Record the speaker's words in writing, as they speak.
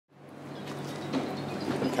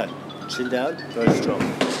Okay, chin down, very strong.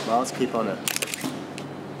 Miles, keep on it.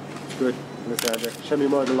 Good, Alessandra. Show me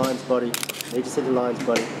more of the lion's body. Need to see the lion's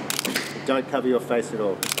body. Don't cover your face at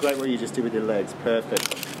all. It's great what you just did with your legs.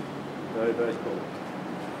 Perfect. Very, very cool.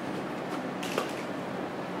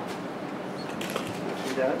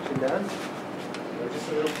 Chin down, chin down. Go just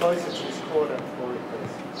a little closer to this corner for me,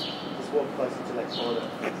 please. Just walk closer to that corner.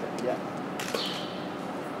 Yeah.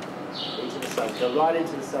 Into the sun. Go right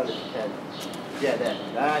into the sun if you can. Yeah, there.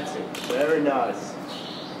 That's it. Very nice.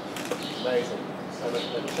 Amazing. So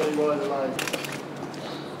let me show you more of the lines.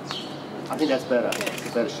 I think that's better. It's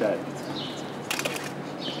a better shape.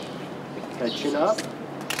 Okay, chin up.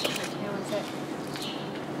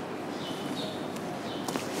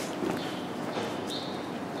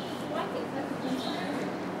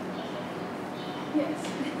 Yes.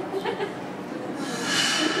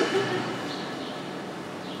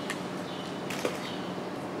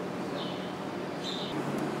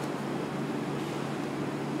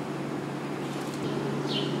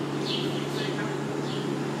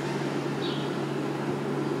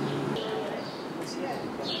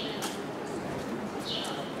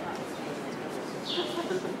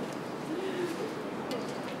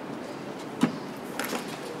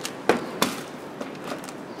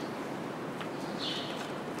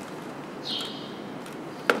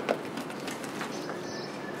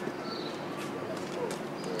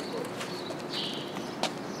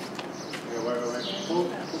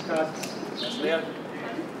 Leo.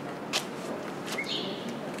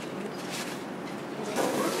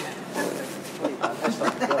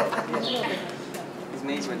 His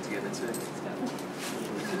knees went together too.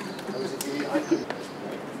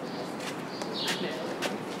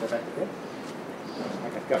 Go back again.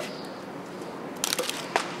 Okay, go.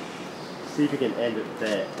 See if you can end it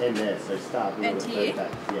there. End there. So start a little bit further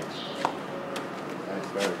back. Yeah. That's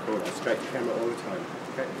very cool. That's straight to camera all the time.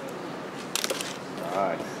 Okay.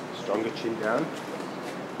 Right. Stronger chin down.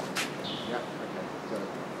 Yeah. Okay. Go.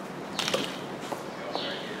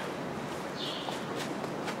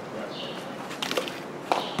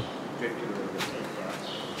 Drift a little bit.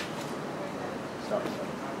 Stop.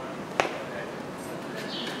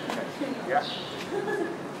 Okay. Yeah.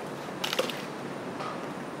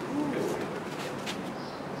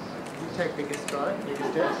 You take biggest stride,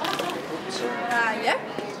 biggest step. Yeah,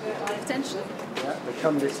 potentially. Yeah, but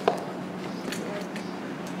come this way.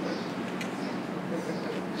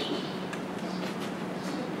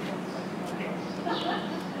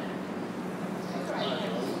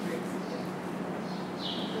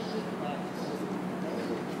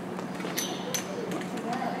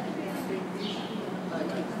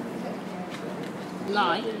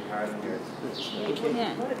 Lie.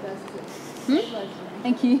 Yeah.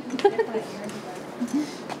 Thank you. Trying to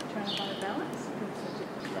find a balance.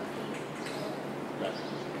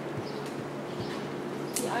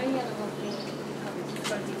 The only other one thing is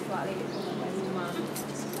going to be slightly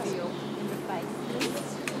feel in the face.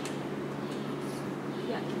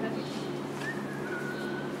 Yeah, perfect.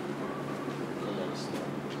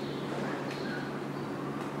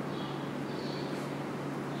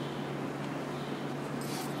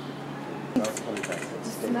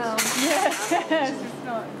 No, yeah, it's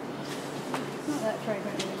not that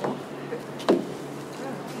fragrant anymore.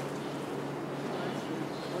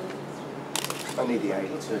 I need the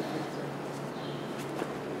 82.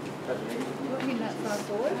 Looking that far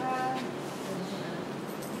forward.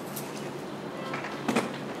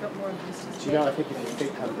 Got more of this. Do you know, I think if your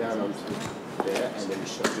feet come down onto there and then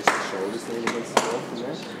just the shoulders lean against the wall from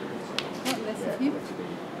there. Not less of you.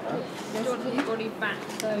 You want to put your body back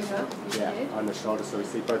over. Yeah, on the shoulders, so we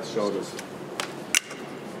see both shoulders.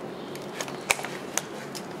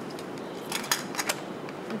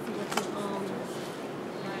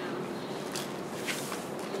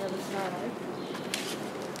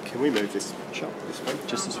 Can we move this shot this way?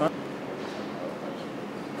 Just this one?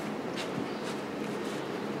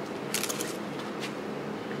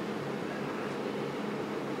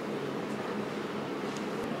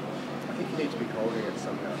 I think you need to be holding it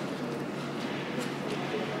somehow.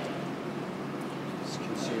 It's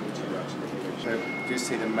consumed too much in the image. So just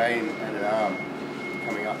see the mane and an arm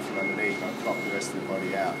coming up from underneath. I'll pop the rest of the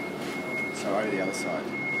body out. So over the other side.